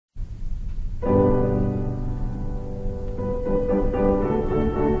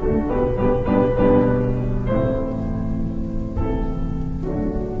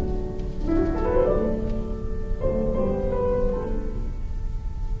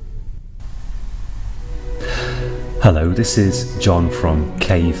Hello, this is John from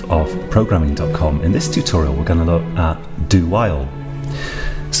caveofprogramming.com. In this tutorial we're going to look at do while.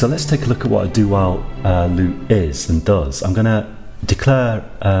 So let's take a look at what a do while loop is and does. I'm going to declare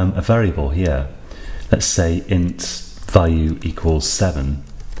a variable here. Let's say int value equals 7,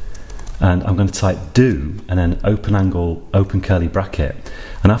 and I'm going to type do and then open curly bracket,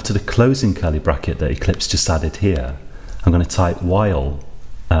 and after the closing curly bracket that Eclipse just added here, I'm going to type while,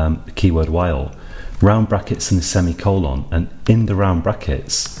 the keyword while, round brackets and a semicolon, and in the round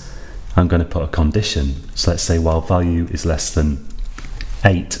brackets I'm going to put a condition. So let's say while value is less than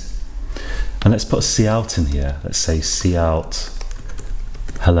 8, and let's put a cout in here. Let's say cout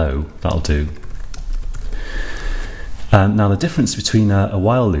hello, that'll do. Now the difference between a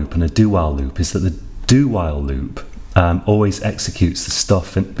while loop and a do while loop is that the do while loop always executes the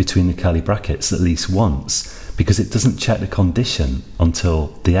stuff between the curly brackets at least once, because it doesn't check the condition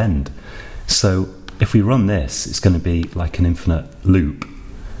until the end. So if we run this, it's going to be like an infinite loop.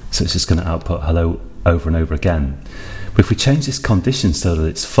 So it's just going to output hello over and over again. But if we change this condition so that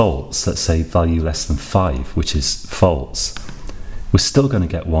it's false, let's say value less than 5, which is false, we're still going to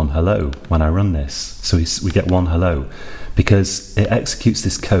get one hello when I run this. So we get one hello because it executes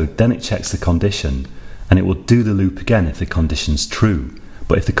this code, then it checks the condition, and it will do the loop again if the condition's true.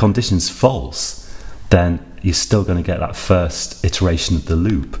 But if the condition's false, then you're still going to get that first iteration of the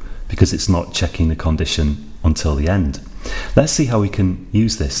loop, because it's not checking the condition until the end. Let's see how we can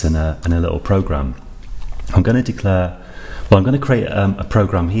use this in a little program. I'm going to create a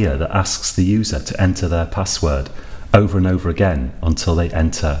program here that asks the user to enter their password over and over again until they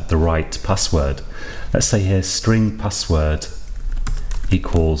enter the right password. Let's say here string password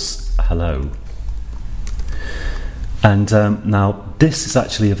equals hello. And now this is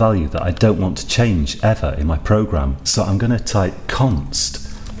actually a value that I don't want to change ever in my program. So I'm going to type const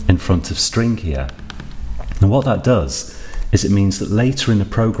in front of string here. And what that does is it means that later in the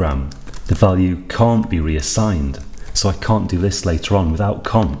program the value can't be reassigned. So I can't do this later on. Without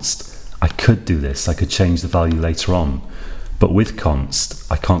const I could do this, I could change the value later on, but with const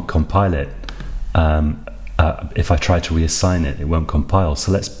I can't compile it. If I try to reassign it, it won't compile.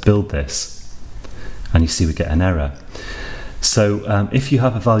 So let's build this, and you see we get an error. So if you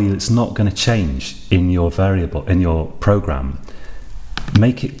have a value that's not going to change in your variable, in your program,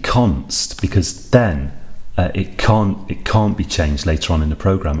 make it const, because then it can't be changed later on in the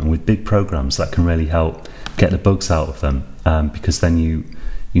program. And with big programs, that can really help get the bugs out of them, because then you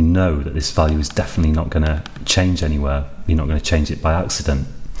know that this value is definitely not going to change anywhere. You're not going to change it by accident.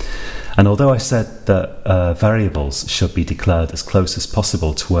 And although I said that variables should be declared as close as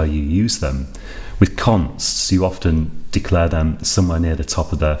possible to where you use them, with consts you often declare them somewhere near the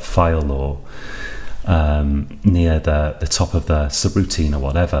top of the file, or near the top of the subroutine or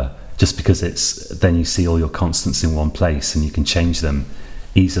whatever, just because then you see all your constants in one place and you can change them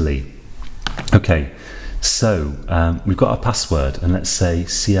easily. Okay, so we've got our password, and let's say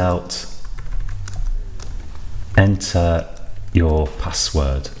cout enter your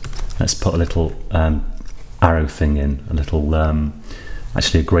password. Let's put a little arrow thing in, a little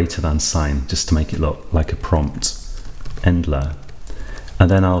actually a greater than sign, just to make it look like a prompt endler. And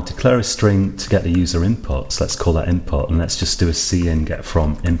then I'll declare a string to get the user input. So let's call that input, and let's just do a cin get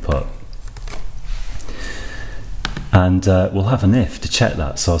from input. And we'll have an if to check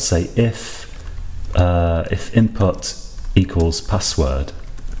that. So I'll say if input equals password,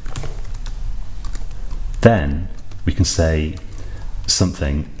 then we can say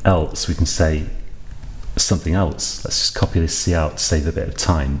something else. We can say something else. Let's just copy this cout, save a bit of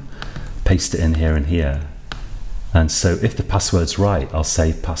time, paste it in here and here. And so if the password's right, I'll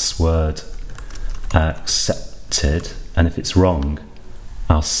say password accepted, and if it's wrong,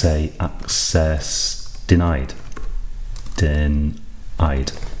 I'll say access denied.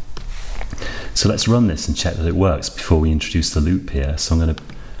 So let's run this and check that it works before we introduce the loop here. So I'm going to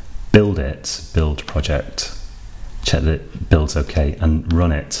build project, check that it builds okay, and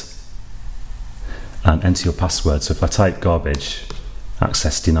run it, and enter your password. So if I type garbage,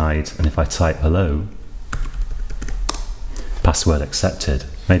 access denied, and if I type hello, password accepted.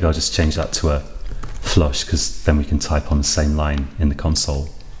 Maybe I'll just change that to a flush, because then we can type on the same line in the console.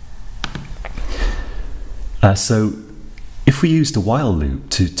 So if we use the while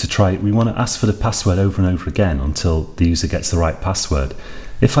loop to try, we want to ask for the password over and over again until the user gets the right password.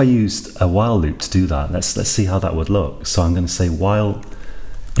 If I used a while loop to do that, let's see how that would look. So I'm going to say while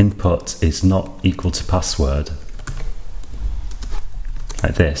input is not equal to password,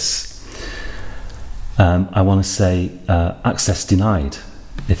 like this. I want to say access denied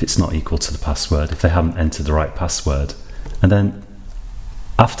if it's not equal to the password, if they haven't entered the right password. And then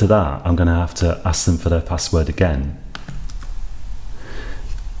After that, I'm going to have to ask them for their password again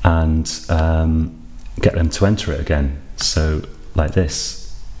and get them to enter it again. So like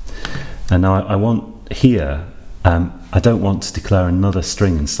this. And now I want here, I don't want to declare another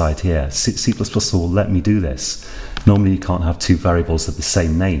string inside here. C++ will let me do this. Normally you can't have two variables of the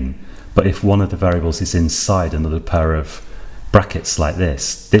same name, but if one of the variables is inside another pair of brackets like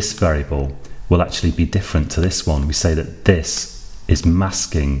this variable will actually be different to this one. We say that this is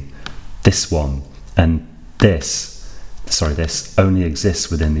masking this one, and this only exists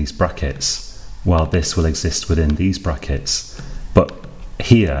within these brackets, while this will exist within these brackets. But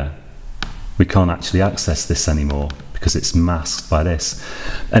here we can't actually access this anymore because it's masked by this.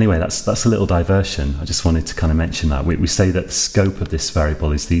 Anyway, that's a little diversion. I just wanted to kind of mention that. We say that the scope of this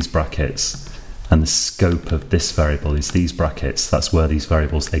variable is these brackets, and the scope of this variable is these brackets. That's where these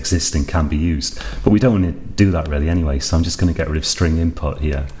variables exist and can be used. But we don't want to do that really anyway, so I'm just going to get rid of string input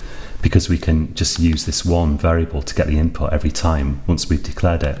here, because we can just use this one variable to get the input every time once we've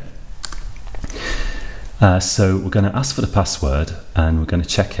declared it. So we're going to ask for the password, and we're going to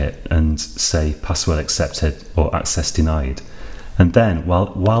check it and say password accepted or access denied. And then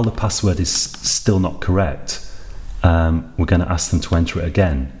while the password is still not correct, we're going to ask them to enter it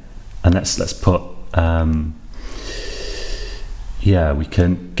again. And let's put, yeah, we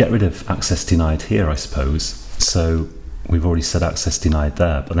can get rid of access denied here, I suppose. So we've already said access denied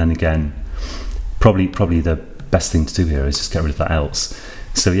there, but then again, probably the best thing to do here is just get rid of that else.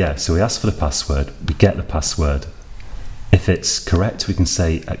 So yeah, so we ask for the password, we get the password. If it's correct, we can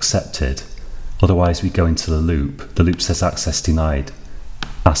say accepted. Otherwise, we go into the loop. The loop says access denied,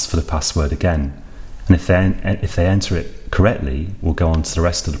 ask for the password again. And if they enter it correctly, we'll go on to the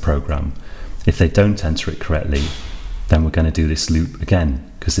rest of the program. If they don't enter it correctly, then we're going to do this loop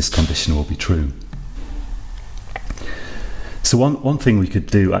again, because this condition will be true. So one thing we could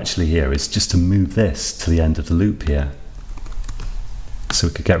do actually here is just to move this to the end of the loop here. So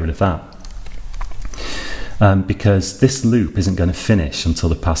we could get rid of that. Because this loop isn't going to finish until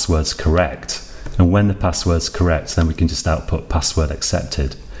the password's correct. And when the password's correct, then we can just output password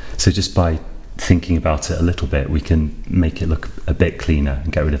accepted. So just by thinking about it a little bit, we can make it look a bit cleaner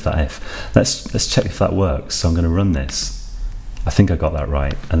and get rid of that if. Let's check if that works. So I'm going to run this. I think I got that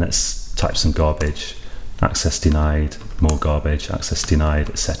right. And let's type some garbage. Access denied, more garbage, access denied,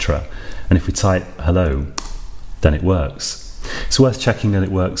 etc. And if we type hello, then it works. It's worth checking that it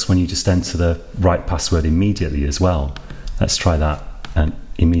works when you just enter the right password immediately as well. Let's try that and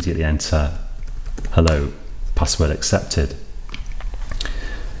immediately enter hello, password accepted.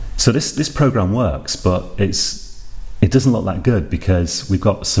 So this program works, but it doesn't look that good because we've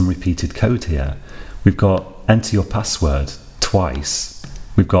got some repeated code here. We've got enter your password twice.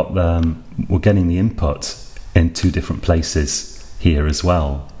 We've got we're getting the input in two different places here as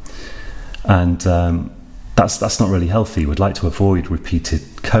well, and that's not really healthy. We'd like to avoid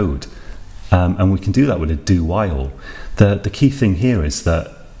repeated code, and we can do that with a do while. The key thing here is that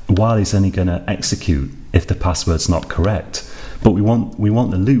while is only going to execute if the password's not correct, but we want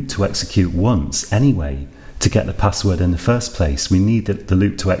the loop to execute once anyway to get the password in the first place. We need the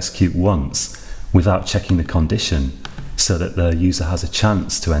loop to execute once without checking the condition, so that the user has a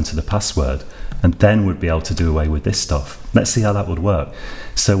chance to enter the password, and then we'd be able to do away with this stuff. Let's see how that would work.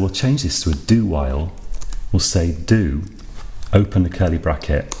 So we'll change this to a do while. We'll say do, open the curly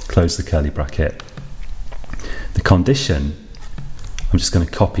bracket, close the curly bracket. The condition, I'm just going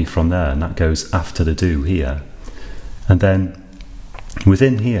to copy from there, and that goes after the do here. And then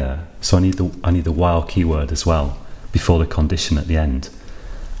within here, so I need the while keyword as well before the condition at the end.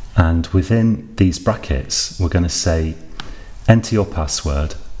 And within these brackets, we're going to say enter your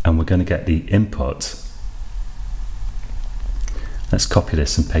password, and we're going to get the input. Let's copy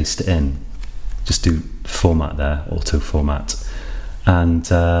this and paste it in. Just do format there, auto format. And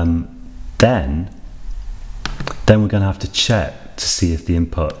then we're going to have to check to see if the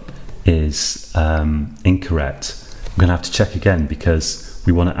input is incorrect. We're going to have to check again because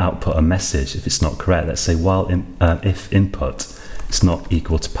we want to output a message if it's not correct. Let's say if input is not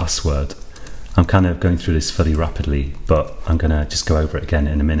equal to password. I'm kind of going through this fairly rapidly, but I'm going to just go over it again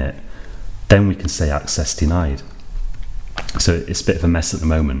in a minute. Then we can say access denied. So it's a bit of a mess at the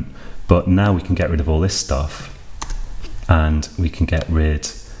moment, but now we can get rid of all this stuff, and we can get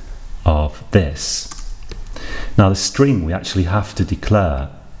rid of this. Now the string we actually have to declare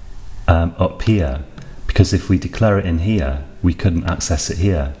up here, because if we declare it in here, we couldn't access it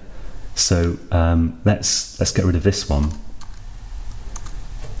here. So let's get rid of this one.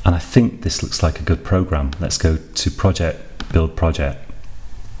 And I think this looks like a good program. Let's go to project, build project,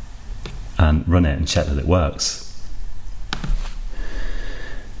 and run it and check that it works.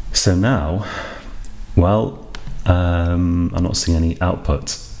 So now, well, I'm not seeing any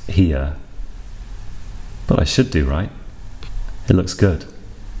output here, but I should do, right? It looks good.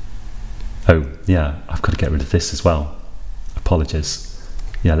 Oh yeah, I've got to get rid of this as well. Apologies.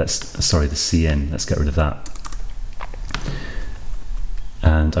 Yeah, sorry, the cin, let's get rid of that.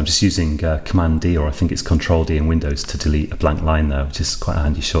 And I'm just using Command D, or I think it's Control D in Windows, to delete a blank line there, which is quite a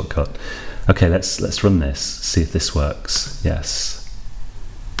handy shortcut. Okay, let's run this, see if this works. Yes.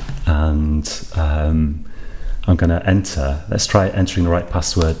 And I'm going to enter. Let's try entering the right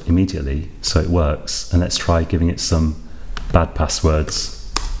password immediately so it works, and let's try giving it some bad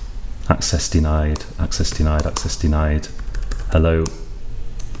passwords. Access denied, access denied, access denied. Hello,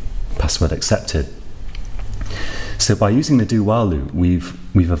 password accepted. So by using the do while loop,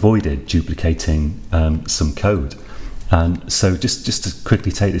 we've avoided duplicating some code. And so just to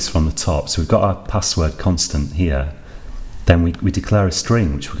quickly take this from the top, so we've got our password constant here. Then we declare a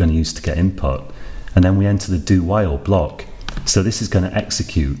string which we're going to use to get input, and then we enter the do while block. So this is going to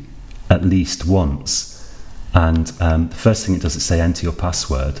execute at least once, and the first thing it does is say enter your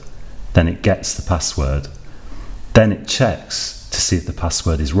password. Then it gets the password, then it checks to see if the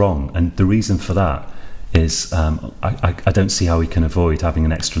password is wrong. And the reason for that is I don't see how we can avoid having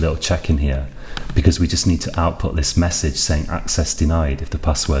an extra little check in here, because we just need to output this message saying access denied if the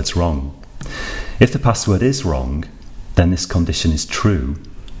password's wrong. If the password is wrong, then this condition is true,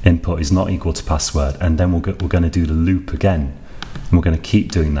 input is not equal to password, and then we're going to do the loop again, and we're going to keep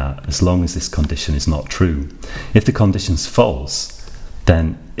doing that as long as this condition is not true. If the condition's false,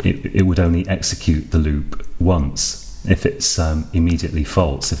 then it would only execute the loop once. If it's immediately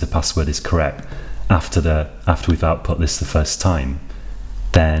false, if the password is correct after we've output this the first time,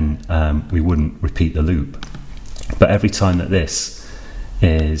 then we wouldn't repeat the loop. But every time that this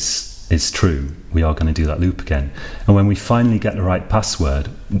is true, we are going to do that loop again. And when we finally get the right password,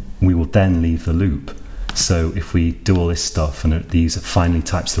 we will then leave the loop. So if we do all this stuff and the user finally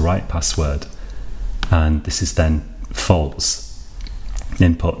types the right password, and this is then false,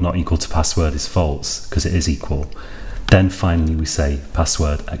 input not equal to password is false because it is equal, then finally we say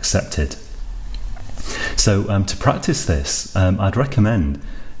password accepted. So to practice this, I'd recommend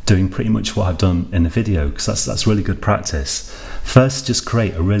doing pretty much what I've done in the video, because that's really good practice. First, just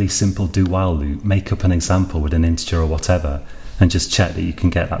create a really simple do while loop, make up an example with an integer or whatever, and just check that you can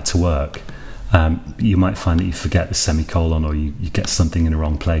get that to work. You might find that you forget the semicolon, or you get something in the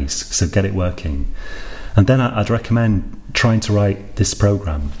wrong place, so get it working. And then I'd recommend trying to write this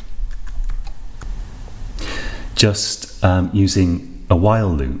program just using a while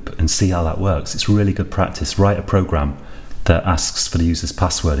loop and see how that works. It's really good practice. Write a program that asks for the user's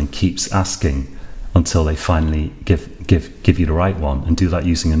password and keeps asking until they finally give you the right one, and do that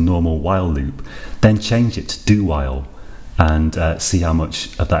using a normal while loop. Then change it to do while and see how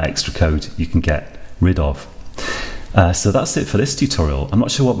much of that extra code you can get rid of. So that's it for this tutorial. I'm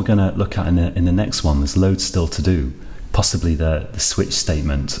not sure what we're going to look at in the next one. There's loads still to do, possibly the switch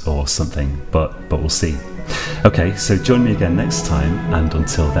statement or something, but we'll see. Okay, so join me again next time, and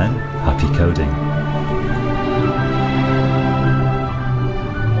until then, happy coding.